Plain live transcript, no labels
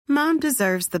Mom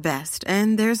deserves the best,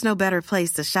 and there's no better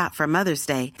place to shop for Mother's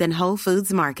Day than Whole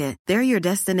Foods Market. They're your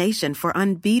destination for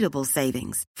unbeatable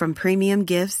savings, from premium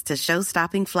gifts to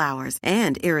show-stopping flowers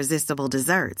and irresistible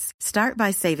desserts. Start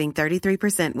by saving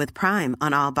 33% with Prime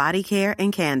on all body care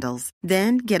and candles.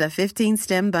 Then get a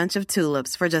 15-stem bunch of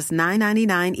tulips for just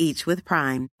 $9.99 each with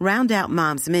Prime. Round out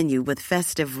Mom's menu with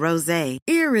festive rosé,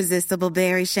 irresistible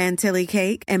berry chantilly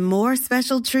cake, and more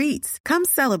special treats. Come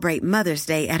celebrate Mother's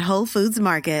Day at Whole Foods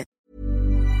Market.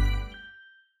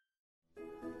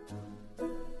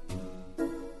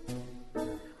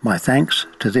 My thanks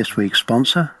to this week's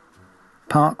sponsor,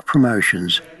 Park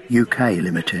Promotions UK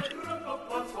Limited.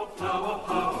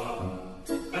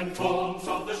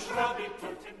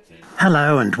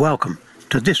 Hello and welcome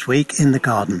to This Week in the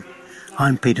Garden.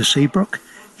 I'm Peter Seabrook,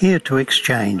 here to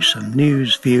exchange some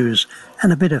news, views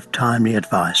and a bit of timely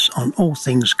advice on all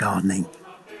things gardening.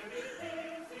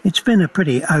 It's been a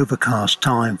pretty overcast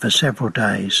time for several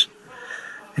days,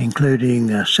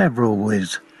 including several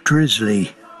with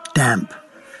drizzly, damp,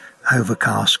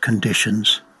 overcast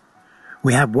conditions.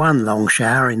 We had one long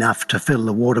shower, enough to fill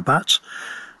the water butts,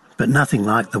 but nothing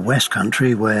like the West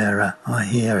Country where I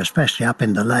hear, especially up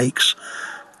in the lakes,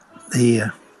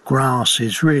 the grass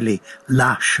is really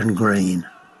lush and green.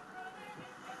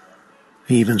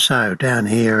 Even so, down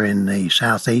here in the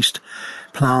southeast,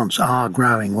 plants are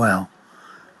growing well.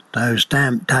 Those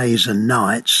damp days and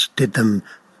nights did them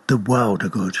the world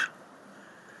of good.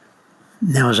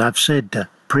 Now, as I've said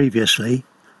previously,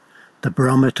 the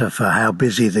barometer for how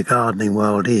busy the gardening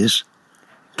world is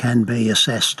can be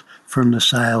assessed from the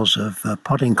sales of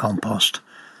potting compost,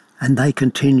 and they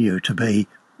continue to be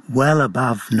well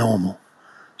above normal.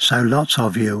 So lots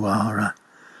of you are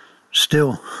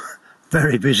still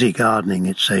very busy gardening,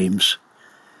 it seems.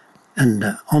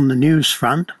 And on the news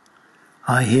front,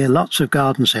 I hear lots of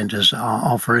garden centres are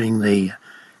offering the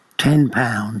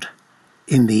 £10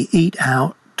 in the Eat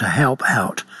Out to Help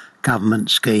Out government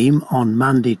scheme on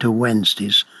Monday to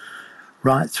Wednesdays,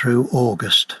 right through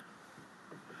August.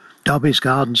 Dobby's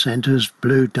Garden Centres,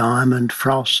 Blue Diamond,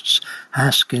 Frost's,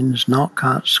 Haskins,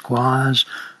 Knockcut, Squires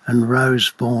and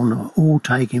Rosebourne are all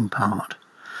taking part.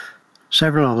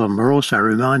 Several of them are also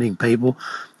reminding people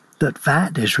that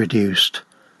VAT is reduced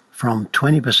from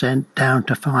 20% down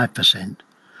to 5%.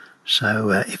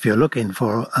 So if you're looking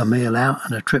for a meal out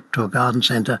and a trip to a garden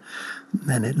centre,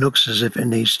 then it looks as if it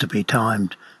needs to be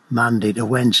timed Monday to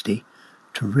Wednesday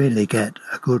to really get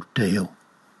a good deal.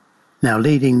 Now,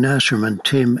 leading nurseryman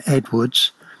Tim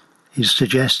Edwards is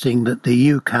suggesting that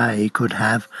the UK could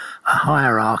have a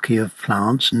hierarchy of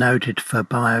plants noted for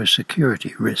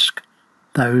biosecurity risk,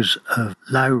 those of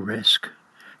low risk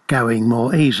going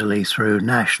more easily through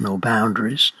national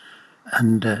boundaries,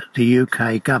 and the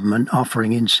UK government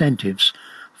offering incentives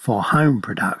for home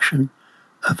production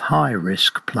of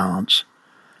high-risk plants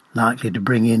likely to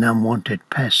bring in unwanted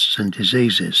pests and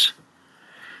diseases.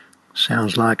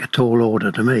 Sounds like a tall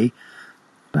order to me,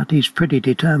 but he's pretty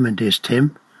determined, is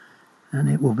Tim, and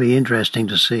it will be interesting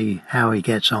to see how he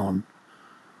gets on.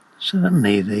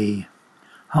 Certainly the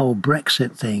whole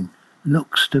Brexit thing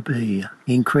looks to be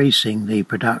increasing the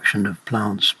production of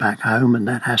plants back home, and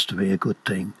that has to be a good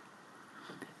thing.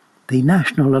 The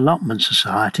National Allotment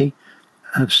Society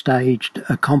have staged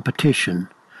a competition,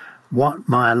 What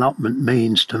My Allotment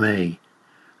Means to Me,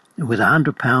 with a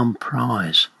 £100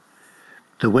 prize.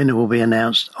 The winner will be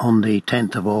announced on the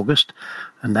 10th of August,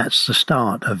 and that's the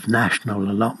start of National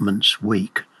Allotments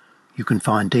Week. You can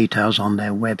find details on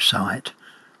their website,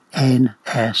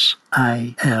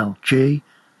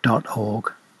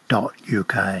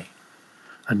 nsalg.org.uk.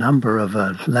 A number of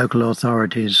local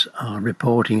authorities are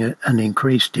reporting an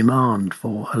increased demand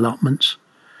for allotments.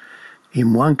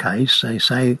 In one case, they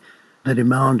say the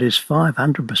demand is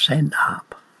 500%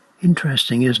 up.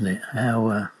 Interesting, isn't it,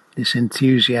 how this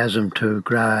enthusiasm to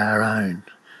grow our own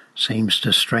seems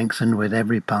to strengthen with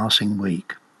every passing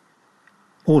week.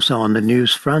 Also on the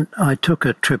news front, I took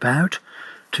a trip out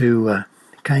to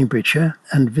Cambridgeshire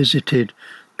and visited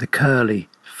the Curley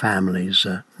family's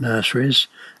nurseries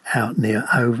out near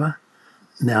Over.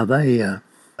 Now they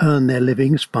earn their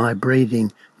livings by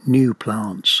breeding new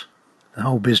plants. The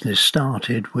whole business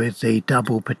started with the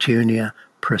double petunia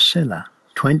Priscilla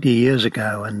 20 years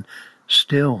ago and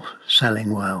still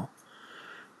selling well.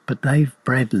 But they've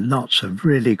bred lots of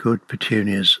really good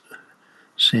petunias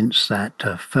since that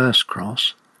first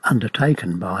cross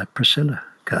undertaken by Priscilla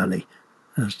Curley,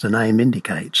 as the name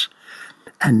indicates.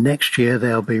 And next year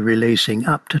they'll be releasing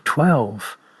up to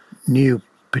 12 new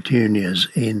petunias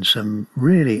in some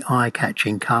really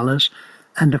eye-catching colours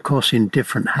and, of course, in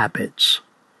different habits.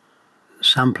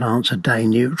 Some plants are day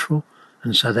neutral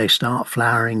and so they start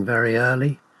flowering very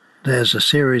early. There's a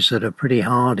series that are pretty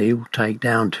hardy, will take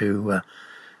down to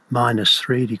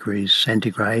 -3 degrees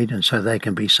centigrade, and so they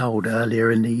can be sold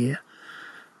earlier in the year.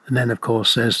 And then, of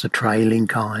course, there's the trailing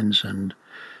kinds and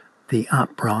the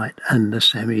upright and the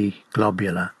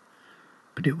semi-globular.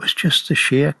 But it was just the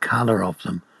sheer colour of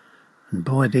them. And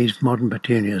boy, these modern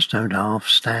petunias don't half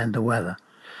stand the weather.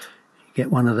 You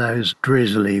get one of those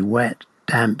drizzly, wet,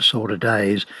 damp sort of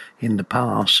days in the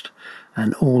past,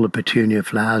 and all the petunia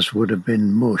flowers would have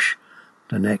been mush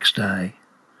the next day.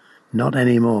 Not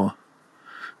anymore.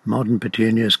 Modern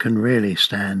petunias can really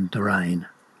stand the rain.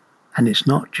 And it's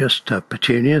not just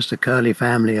petunias. The Curlew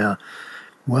family are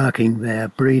working their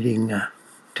breeding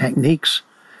techniques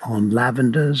on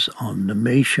lavenders, on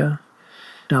nemesia,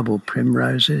 double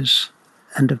primroses,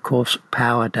 and of course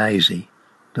Power Daisy.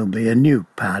 There'll be a new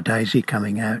Power Daisy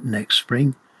coming out next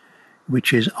spring,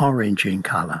 which is orange in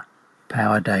colour,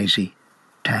 Power Daisy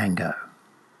Tango.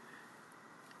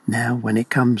 Now, when it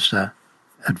comes to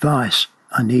advice,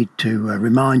 I need to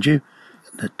remind you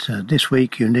that this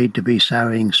week you need to be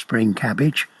sowing spring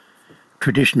cabbage,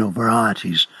 traditional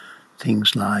varieties,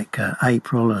 things like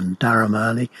April and Durham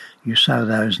Early. You sow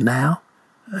those now.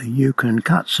 You can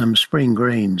cut some spring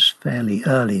greens fairly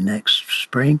early next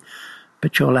spring,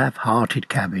 but you'll have hearted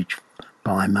cabbage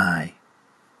by May.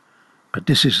 But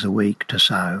this is the week to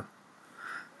sow.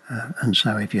 And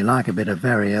so if you like a bit of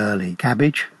very early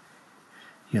cabbage,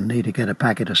 you'll need to get a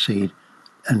packet of seed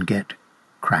and get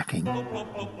cracking.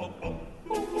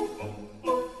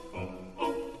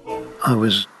 I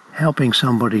was helping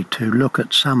somebody to look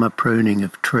at summer pruning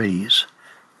of trees,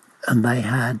 and they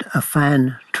had a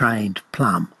fan-trained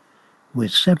plum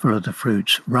with several of the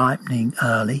fruits ripening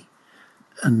early,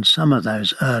 and some of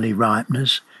those early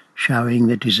ripeners showing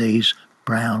the disease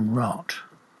brown rot.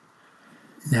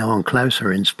 Now, on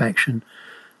closer inspection,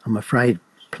 I'm afraid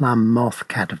plum moth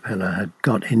caterpillar had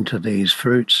got into these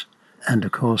fruits, and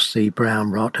of course the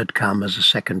brown rot had come as a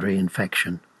secondary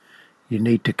infection. You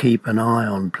need to keep an eye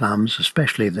on plums,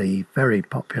 especially the very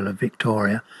popular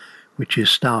Victoria, which is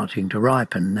starting to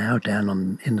ripen now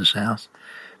down in the south.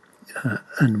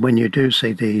 And when you do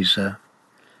see these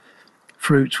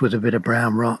fruits with a bit of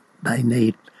brown rot, they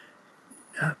need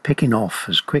picking off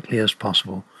as quickly as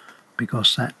possible,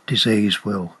 because that disease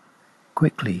will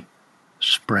quickly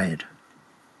spread.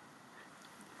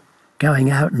 Going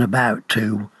out and about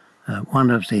to one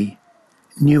of the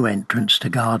new entrants to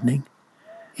gardening,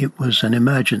 it was an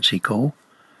emergency call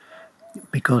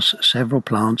because several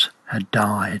plants had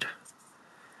died.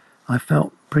 I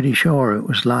felt pretty sure it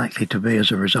was likely to be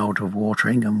as a result of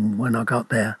watering, and when I got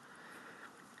there,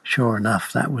 sure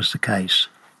enough, that was the case.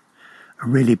 A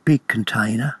really big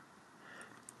container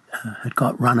had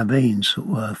got runner beans that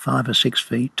were 5 or 6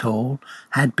 feet tall,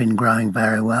 had been growing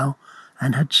very well,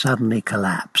 and had suddenly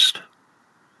collapsed.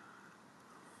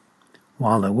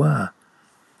 While there were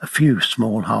a few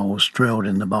small holes drilled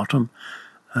in the bottom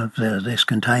of this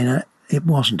container, it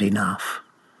wasn't enough.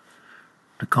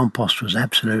 The compost was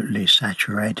absolutely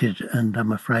saturated, and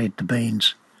I'm afraid the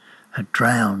beans had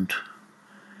drowned.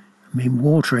 I mean,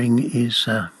 watering is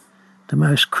the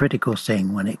most critical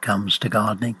thing when it comes to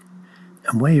gardening.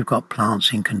 And where you've got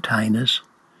plants in containers,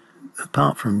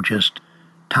 apart from just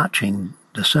touching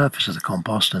the surface of the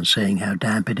compost and seeing how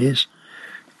damp it is,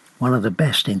 one of the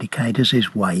best indicators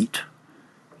is weight.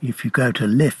 If you go to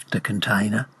lift the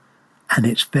container and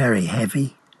it's very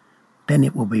heavy, then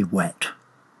it will be wet.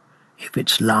 If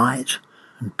it's light,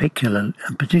 and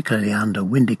particularly under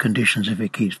windy conditions, if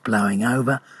it keeps blowing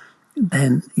over,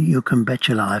 then you can bet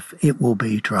your life it will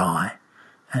be dry.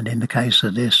 And in the case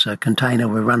of this container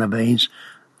with runner beans,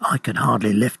 I could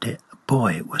hardly lift it.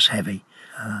 Boy, it was heavy.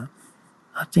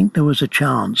 I think there was a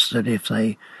chance that if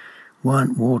they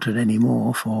weren't watered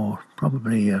anymore for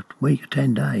probably a week or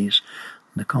 10 days,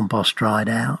 the compost dried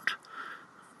out,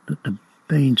 that the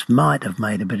beans might have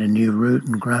made a bit of new root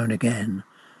and grown again.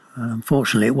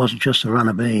 Unfortunately, it wasn't just the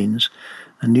runner beans.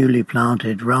 A newly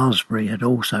planted raspberry had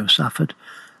also suffered,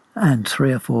 and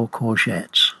 3 or 4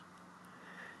 courgettes.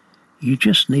 You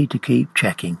just need to keep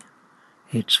checking.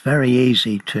 It's very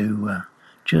easy to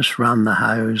just run the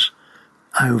hose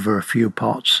over a few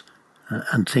pots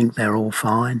and think they're all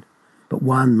fine, but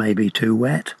one may be too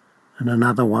wet and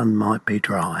another one might be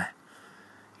dry.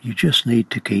 You just need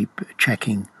to keep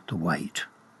checking the weight.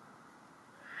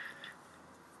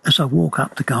 As I walk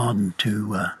up the garden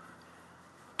to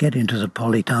get into the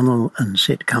polytunnel and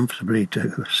sit comfortably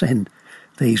to send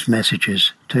these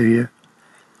messages to you,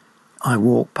 I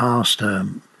walk past a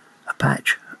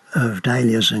patch of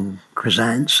dahlias and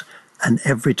chrysanthemums, and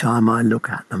every time I look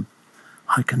at them,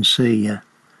 I can see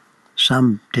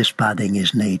some disbudding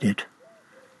is needed.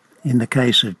 In the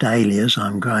case of dahlias,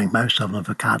 I'm growing most of them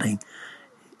for cutting,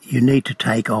 you need to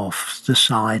take off the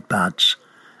side buds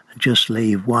and just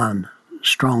leave one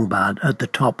strong bud at the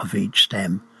top of each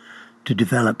stem to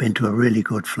develop into a really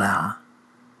good flower.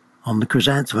 On the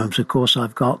chrysanthemums, of course,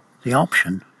 I've got the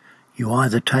option. You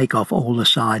either take off all the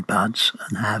side buds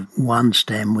and have one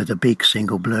stem with a big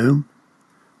single bloom,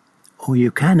 or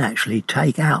you can actually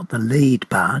take out the lead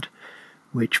bud,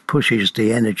 which pushes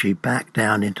the energy back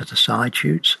down into the side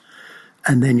shoots,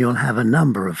 and then you'll have a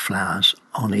number of flowers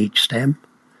on each stem,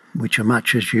 which are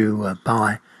much as you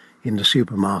buy in the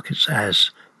supermarkets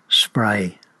as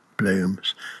spray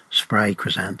blooms, spray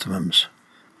chrysanthemums.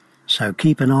 So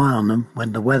keep an eye on them.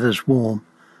 When the weather's warm,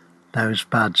 those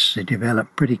buds, they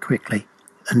develop pretty quickly.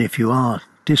 And if you are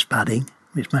disbudding,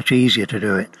 it's much easier to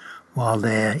do it while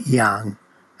they're young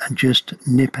and just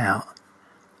nip out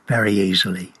very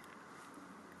easily.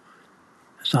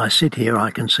 As I sit here,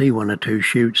 I can see one or two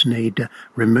shoots need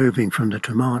removing from the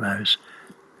tomatoes.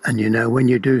 And you know, when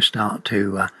you do start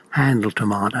to handle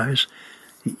tomatoes,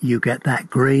 you get that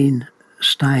green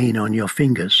stain on your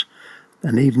fingers.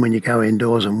 And even when you go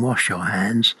indoors and wash your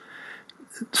hands,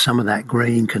 some of that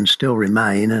green can still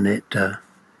remain, and it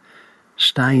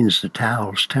stains the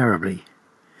towels terribly.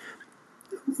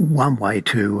 One way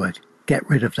to get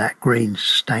rid of that green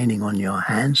staining on your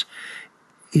hands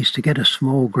is to get a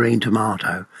small green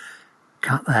tomato,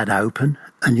 cut that open,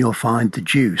 and you'll find the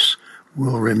juice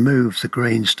will remove the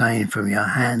green stain from your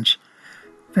hands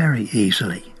very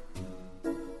easily.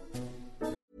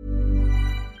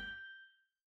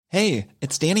 Hey,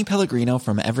 it's Danny Pellegrino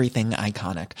from Everything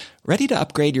Iconic. Ready to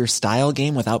upgrade your style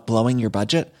game without blowing your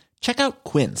budget? Check out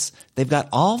Quince. They've got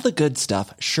all the good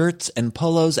stuff, shirts and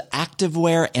polos,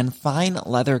 activewear, and fine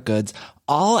leather goods,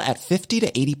 all at 50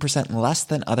 to 80% less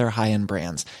than other high-end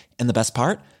brands. And the best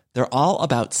part? They're all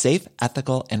about safe,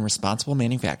 ethical, and responsible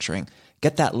manufacturing.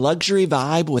 Get that luxury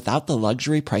vibe without the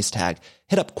luxury price tag.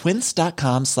 Hit up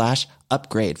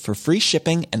quince.com/upgrade for free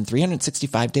shipping and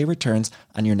 365-day returns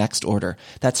on your next order.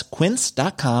 That's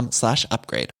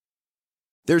quince.com/upgrade.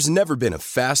 There's never been a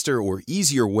faster or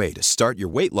easier way to start your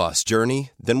weight loss journey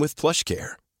than with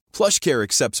PlushCare. PlushCare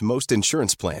accepts most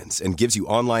insurance plans and gives you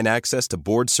online access to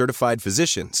board-certified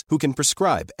physicians who can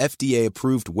prescribe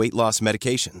FDA-approved weight loss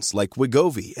medications like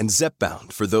Wegovy and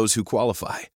Zepbound for those who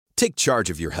qualify. Take charge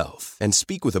of your health and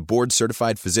speak with a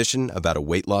board-certified physician about a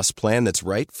weight loss plan that's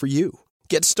right for you.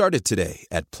 Get started today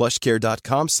at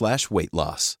plushcare.com/weight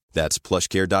loss. That's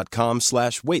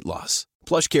plushcare.com/weight loss.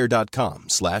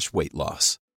 plushcare.com/weight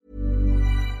loss.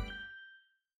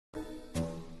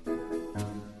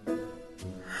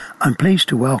 I'm pleased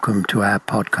to welcome to our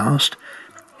podcast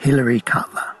Hilary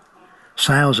Cutler,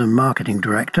 Sales and Marketing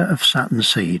Director of Sutton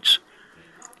Seeds,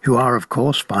 who are, of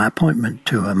course, by appointment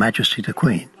to Her Majesty the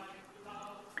Queen.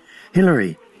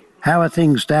 Hilary, how are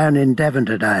things down in Devon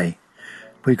today?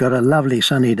 We've got a lovely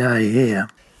sunny day here.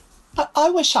 I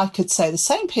wish I could say the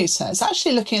same, Peter. It's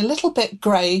actually looking a little bit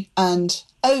grey and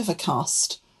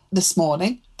overcast this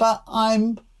morning, but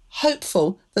I'm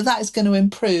hopeful that that is going to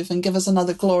improve and give us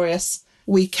another glorious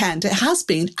weekend. It has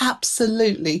been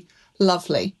absolutely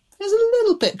lovely. It's a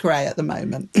little bit grey at the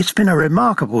moment. It's been a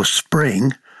remarkable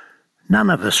spring. None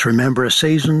of us remember a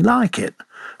season like it.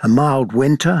 A mild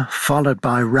winter, followed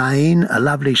by rain, a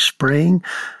lovely spring,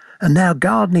 and now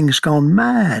gardening's gone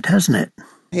mad, hasn't it?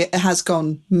 It has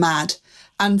gone mad,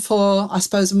 and for, I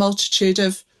suppose, a multitude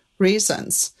of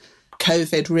reasons.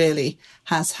 COVID really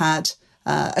has had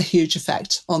a huge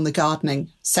effect on the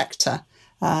gardening sector,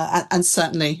 and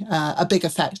certainly a big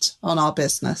effect on our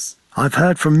business. I've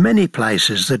heard from many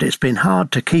places that it's been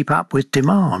hard to keep up with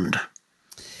demand.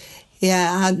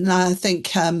 Yeah, and I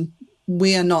think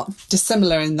we are not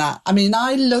dissimilar in that. I mean,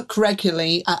 I look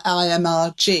regularly at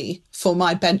IMRG for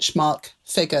my benchmark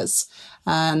figures,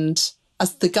 and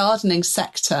as the gardening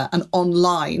sector and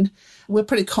online, we're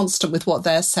pretty constant with what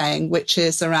they're saying, which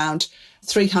is around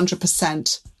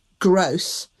 300%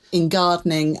 growth in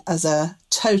gardening as a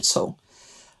total.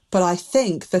 But I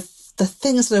think the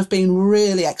things that have been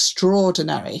really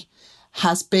extraordinary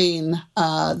has been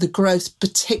the growth,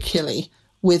 particularly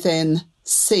within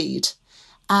seed.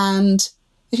 And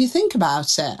if you think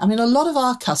about it, I mean, a lot of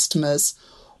our customers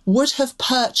would have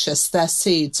purchased their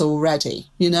seeds already.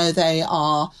 You know, they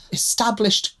are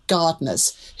established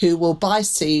gardeners who will buy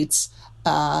seeds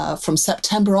from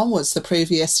September onwards the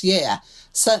previous year.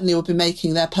 Certainly will be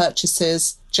making their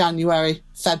purchases January,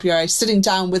 February, sitting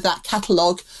down with that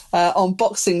catalogue on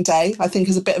Boxing Day, I think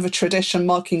is a bit of a tradition,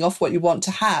 marking off what you want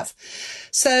to have.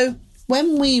 So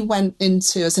when we went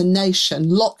into, as a nation,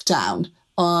 lockdown,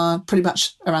 pretty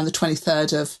much around the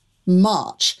 23rd of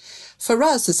March. For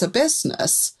us as a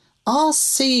business, our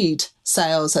seed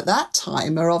sales at that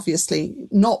time are obviously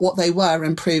not what they were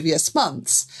in previous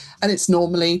months. And it's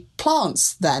normally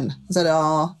plants then that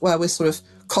are where we're sort of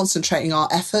concentrating our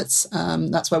efforts.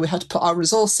 That's where we had to put our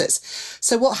resources.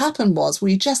 So what happened was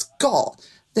we just got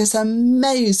this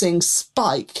amazing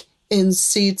spike in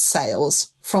seed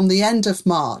sales from the end of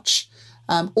March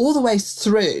all the way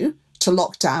through to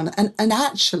lockdown. And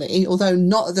actually, although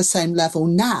not at the same level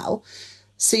now,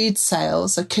 seed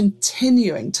sales are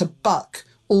continuing to buck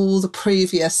all the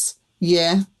previous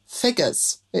year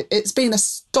figures. It's been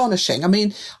astonishing. I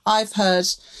mean, I've heard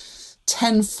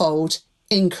tenfold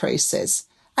increases.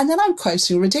 And then I'm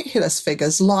quoting ridiculous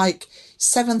figures like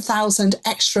 7,000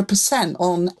 extra %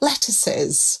 on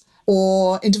lettuces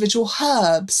or individual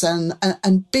herbs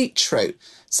and beetroot.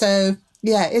 So,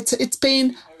 yeah, it's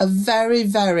been a very,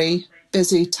 very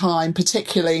busy time,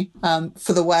 particularly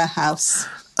for the warehouse.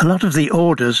 A lot of the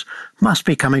orders must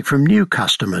be coming from new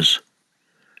customers.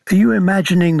 Are you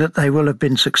imagining that they will have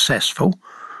been successful,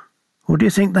 or do you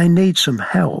think they need some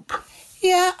help?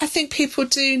 Yeah, I think people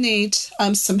do need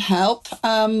some help.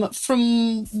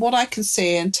 From what I can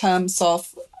see in terms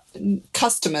of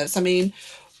customers, I mean,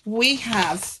 we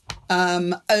have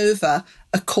over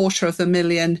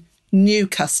 250,000 new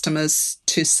customers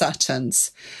to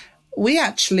Sutton's. We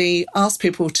actually asked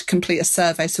people to complete a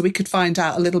survey so we could find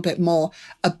out a little bit more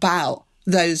about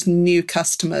those new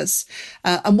customers.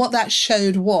 And what that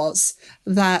showed was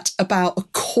that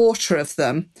about 1/4 of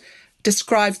them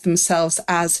described themselves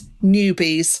as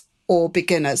newbies or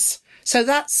beginners. So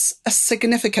that's a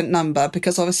significant number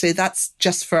because obviously that's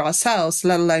just for ourselves,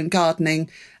 let alone gardening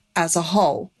as a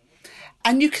whole.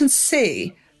 And you can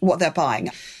see what they're buying.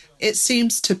 It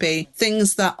seems to be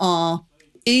things that are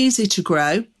easy to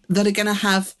grow, that are going to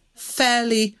have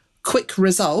fairly quick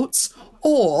results,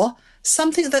 or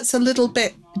something that's a little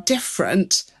bit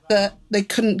different that they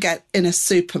couldn't get in a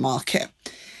supermarket.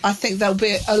 I think there'll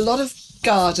be a lot of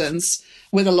gardens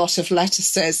with a lot of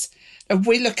lettuces. If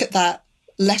we look at that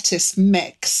lettuce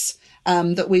mix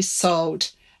that we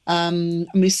sold, and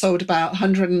we sold about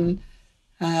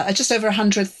just over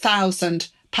 100,000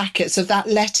 packets of that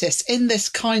lettuce in this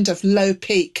kind of low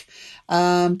peak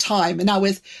time. And now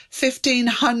with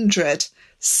 1,500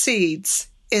 seeds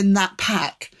in that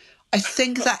pack, I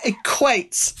think that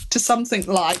equates to something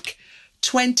like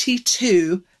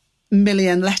 22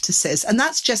 million lettuces. And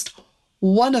that's just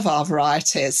one of our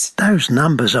varieties. Those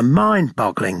numbers are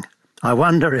mind-boggling. I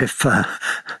wonder if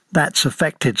that's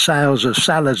affected sales of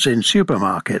salads in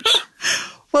supermarkets.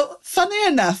 Well, funny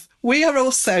enough, we are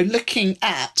also looking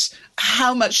at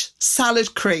how much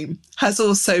salad cream has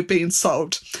also been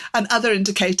sold and other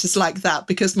indicators like that,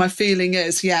 because my feeling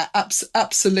is, yeah,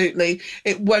 absolutely,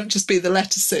 it won't just be the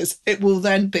lettuces. It will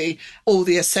then be all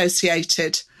the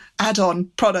associated add-on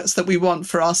products that we want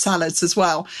for our salads as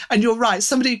well. And you're right,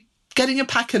 somebody getting a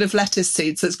packet of lettuce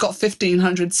seeds that's got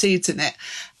 1,500 seeds in it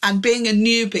and being a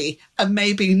newbie and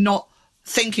maybe not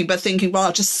thinking, well,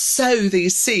 I'll just sow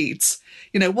these seeds.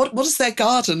 You know, what does their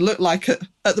garden look like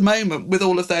at the moment with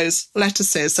all of those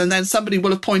lettuces? And then somebody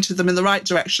will have pointed them in the right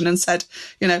direction and said,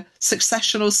 you know,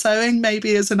 successional sowing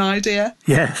maybe is an idea.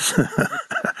 Yes.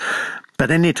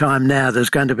 But any time now, there's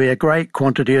going to be a great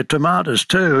quantity of tomatoes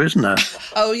too, isn't there?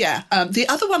 Oh, yeah. The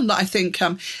other one that I think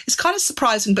is kind of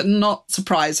surprising but not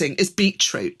surprising is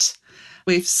beetroot.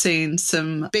 We've seen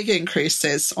some big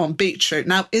increases on beetroot.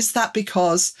 Now, is that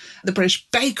because the British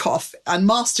Bake Off and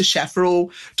MasterChef are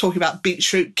all talking about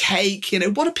beetroot cake? You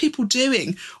know, what are people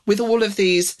doing with all of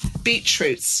these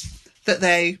beetroots that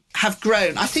they have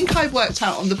grown? I think I worked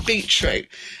out on the beetroot,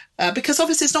 because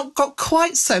obviously it's not got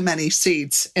quite so many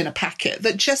seeds in a packet,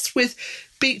 that just with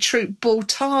beetroot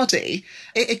Baltardi,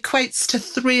 it equates to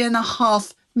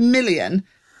 3.5 million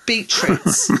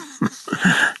beetroots.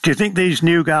 Do you think these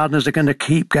new gardeners are going to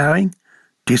keep going?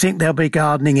 Do you think they'll be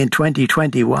gardening in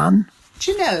 2021?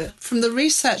 Do you know, from the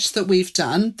research that we've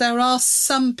done, there are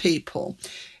some people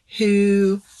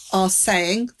who are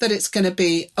saying that it's going to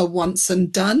be a once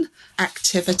and done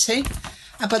activity,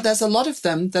 but there's a lot of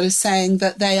them that are saying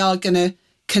that they are going to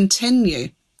continue.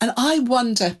 And I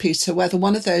wonder, Peter, whether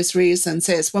one of those reasons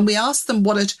is when we asked them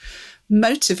what had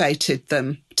motivated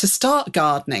them to start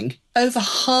gardening, over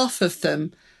half of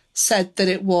them said that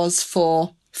it was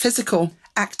for physical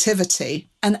activity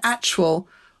and actual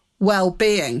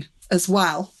well-being as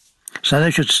well. So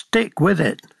they should stick with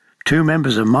it. 2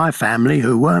 members of my family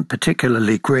who weren't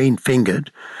particularly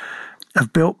green-fingered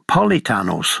have built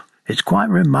polytunnels. It's quite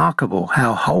remarkable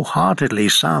how wholeheartedly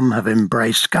some have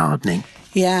embraced gardening.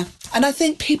 Yeah, and I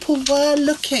think people were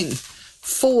looking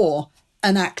for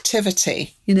an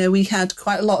activity. You know, we had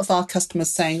quite a lot of our customers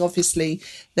saying, obviously,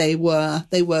 they were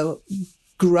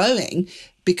growing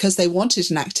because they wanted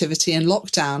an activity in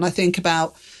lockdown. I think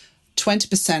about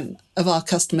 20% of our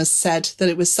customers said that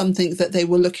it was something that they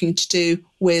were looking to do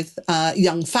with a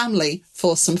young family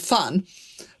for some fun.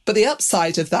 But the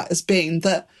upside of that has been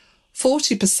that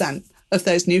 40% of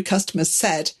those new customers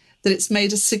said that it's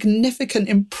made a significant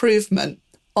improvement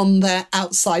on their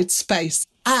outside space.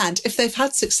 And if they've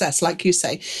had success, like you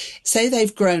say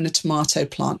they've grown a tomato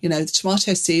plant, you know, the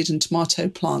tomato seed and tomato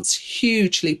plants,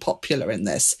 hugely popular in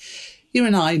this. You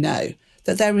and I know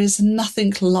that there is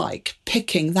nothing like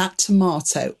picking that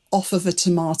tomato off of a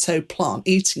tomato plant,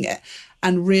 eating it,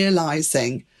 and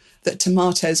realising that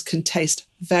tomatoes can taste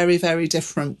very, very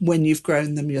different when you've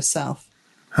grown them yourself.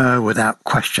 Without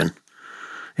question.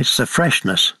 It's the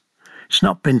freshness. It's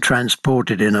not been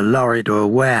transported in a lorry to a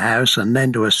warehouse and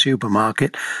then to a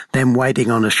supermarket, then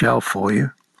waiting on a shelf for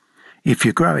you. If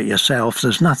you grow it yourself,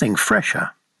 there's nothing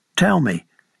fresher. Tell me,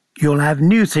 you'll have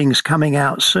new things coming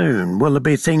out soon. Will there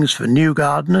be things for new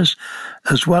gardeners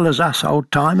as well as us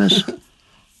old-timers?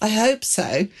 I hope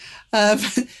so.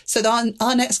 So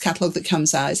our next catalogue that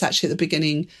comes out is actually at the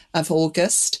beginning of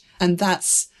August, and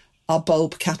that's our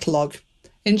bulb catalogue.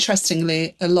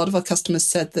 Interestingly, a lot of our customers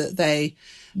said that they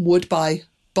would buy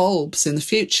bulbs in the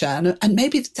future. And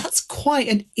maybe that's quite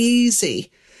an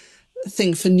easy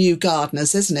thing for new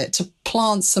gardeners, isn't it? To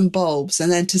plant some bulbs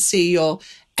and then to see your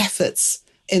efforts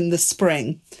in the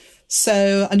spring.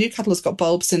 So a new catalogue's got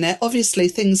bulbs in it. Obviously,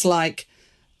 things like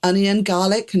onion,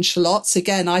 garlic and shallots.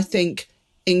 Again, I think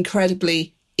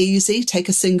incredibly easy. Take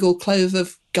a single clove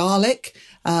of garlic,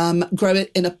 grow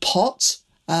it in a pot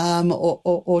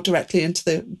or directly into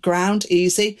the ground.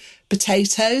 Easy.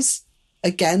 Potatoes.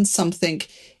 Again, something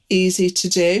easy to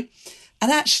do.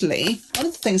 And actually, one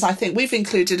of the things I think we've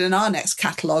included in our next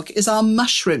catalogue is our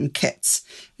mushroom kits,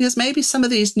 because maybe some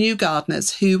of these new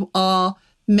gardeners who are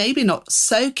maybe not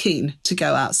so keen to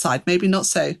go outside, maybe not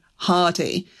so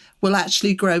hardy, will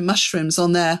actually grow mushrooms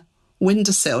on their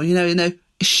windowsill, you know, in a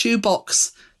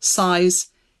shoebox size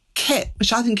kit,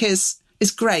 which I think is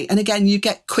great. And again, you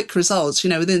get quick results.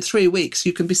 You know, within 3 weeks,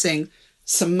 you can be seeing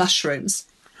some mushrooms.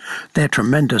 They're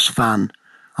tremendous fun.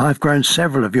 I've grown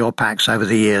several of your packs over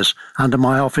the years under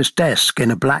my office desk in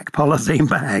a black polythene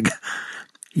bag.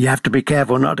 You have to be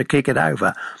careful not to kick it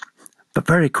over. But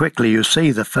very quickly you see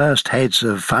the first heads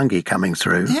of fungi coming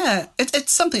through. Yeah,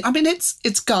 it's something. I mean,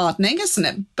 it's gardening, isn't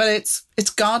it? But it's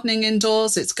gardening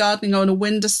indoors, it's gardening on a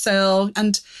windowsill.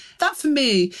 And that for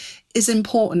me is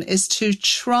important, is to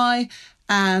try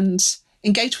and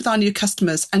engage with our new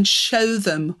customers and show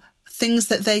them things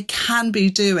that they can be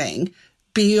doing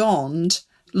beyond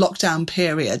lockdown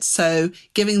period. So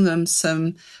giving them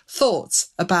some thoughts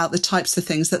about the types of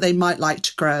things that they might like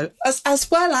to grow,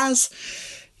 as well as,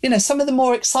 you know, some of the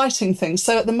more exciting things.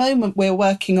 So at the moment, we're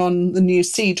working on the new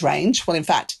seed range. Well, in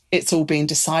fact, it's all been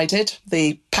decided.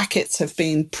 The packets have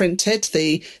been printed.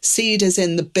 The seed is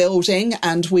in the building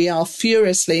and we are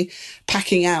furiously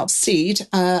packing out seed.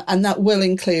 And that will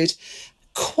include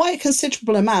quite a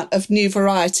considerable amount of new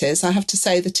varieties. I have to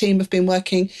say the team have been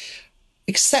working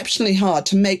exceptionally hard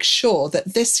to make sure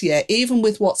that this year, even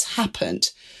with what's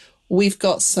happened, we've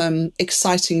got some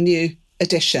exciting new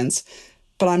additions.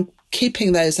 But I'm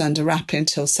keeping those under wrap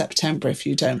until September, if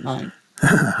you don't mind.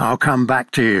 I'll come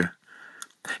back to you.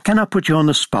 Can I put you on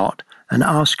the spot and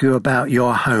ask you about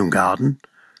your home garden?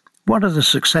 What are the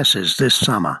successes this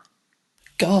summer?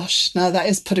 Gosh, now that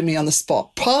is putting me on the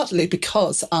spot, partly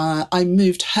because I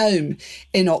moved home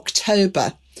in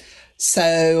October.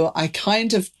 So I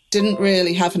kind of didn't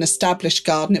really have an established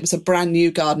garden. It was a brand new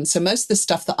garden. So most of the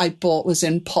stuff that I bought was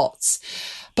in pots.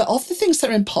 But of the things that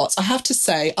are in pots, I have to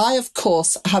say, I, of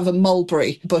course, have a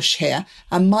mulberry bush here.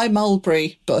 And my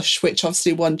mulberry bush, which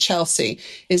obviously won Chelsea,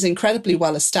 is incredibly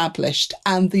well established.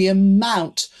 And the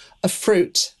amount of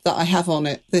fruit that I have on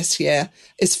it this year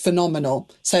is phenomenal.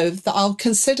 So I'll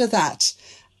consider that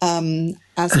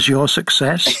as your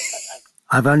success.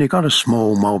 I've only got a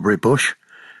small mulberry bush.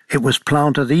 It was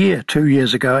plant of the year 2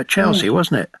 years ago at Chelsea,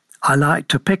 wasn't it? I like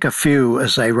to pick a few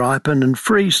as they ripen and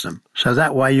freeze them, so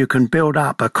that way you can build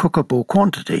up a cookable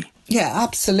quantity. Yeah,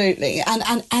 absolutely.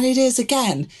 And it is,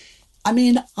 again, I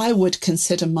mean, I would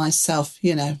consider myself,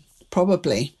 you know,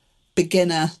 probably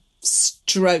beginner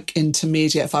stroke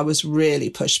intermediate if I was really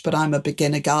pushed, but I'm a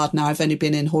beginner gardener. I've only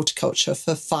been in horticulture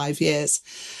for 5 years.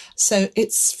 So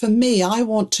it's, for me, I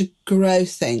want to grow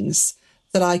things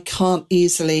that I can't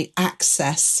easily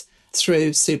access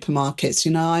through supermarkets.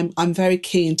 You know, I'm very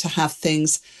keen to have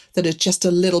things that are just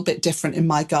a little bit different in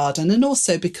my garden. And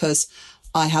also because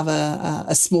I have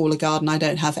a smaller garden. I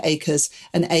don't have acres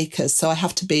and acres, so I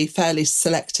have to be fairly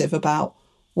selective about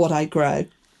what I grow.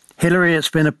 Hilary, it's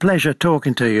been a pleasure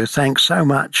talking to you. Thanks so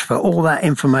much for all that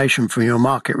information from your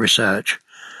market research.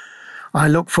 I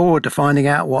look forward to finding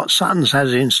out what Sutton's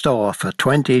has in store for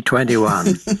 2021.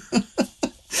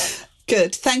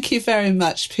 Good. Thank you very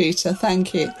much, Peter.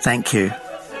 Thank you. Thank you.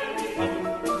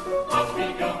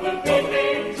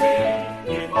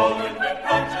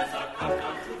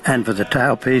 And for the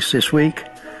tailpiece this week,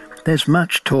 there's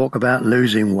much talk about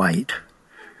losing weight.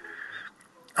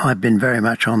 I've been very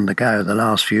much on the go the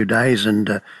last few days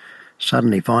and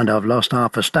suddenly find I've lost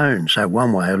half a stone. So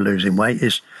one way of losing weight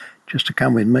is just to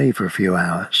come with me for a few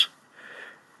hours.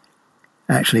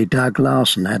 Actually, Doug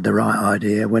Larson had the right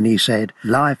idea when he said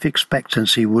life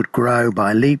expectancy would grow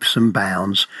by leaps and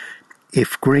bounds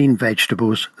if green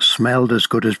vegetables smelled as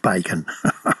good as bacon.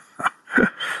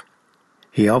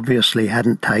 He obviously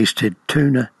hadn't tasted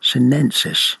Tuna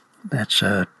sinensis. That's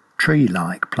a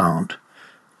tree-like plant.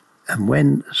 And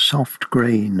when soft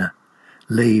green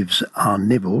leaves are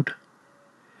nibbled,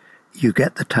 you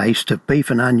get the taste of beef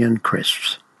and onion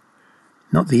crisps.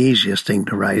 Not the easiest thing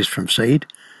to raise from seed,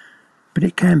 but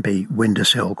it can be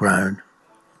windowsill grown.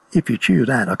 If you chew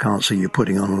that, I can't see you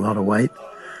putting on a lot of weight.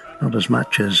 Not as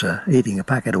much as eating a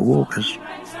packet of Walkers.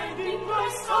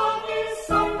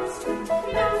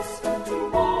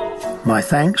 My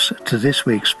thanks to this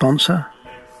week's sponsor,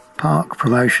 Park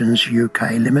Promotions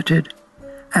UK Limited,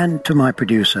 and to my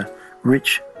producer,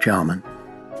 Rich Jarman.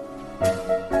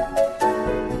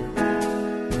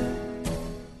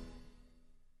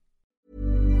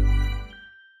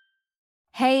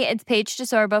 Hey, it's Paige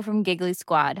DeSorbo from Giggly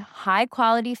Squad. High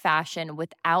quality fashion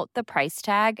without the price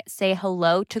tag. Say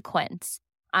hello to Quince.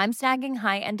 I'm snagging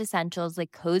high-end essentials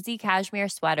like cozy cashmere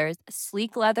sweaters,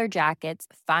 sleek leather jackets,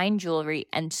 fine jewelry,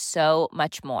 and so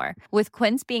much more. With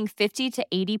Quince being 50 to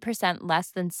 80%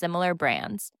 less than similar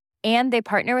brands. And they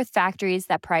partner with factories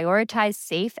that prioritize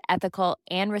safe, ethical,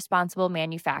 and responsible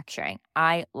manufacturing.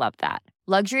 I love that.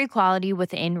 Luxury quality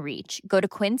within reach. Go to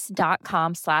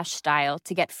quince.com/style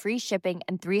to get free shipping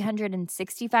and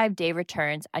 365-day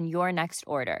returns on your next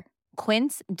order.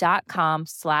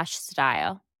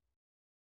 Quince.com/style.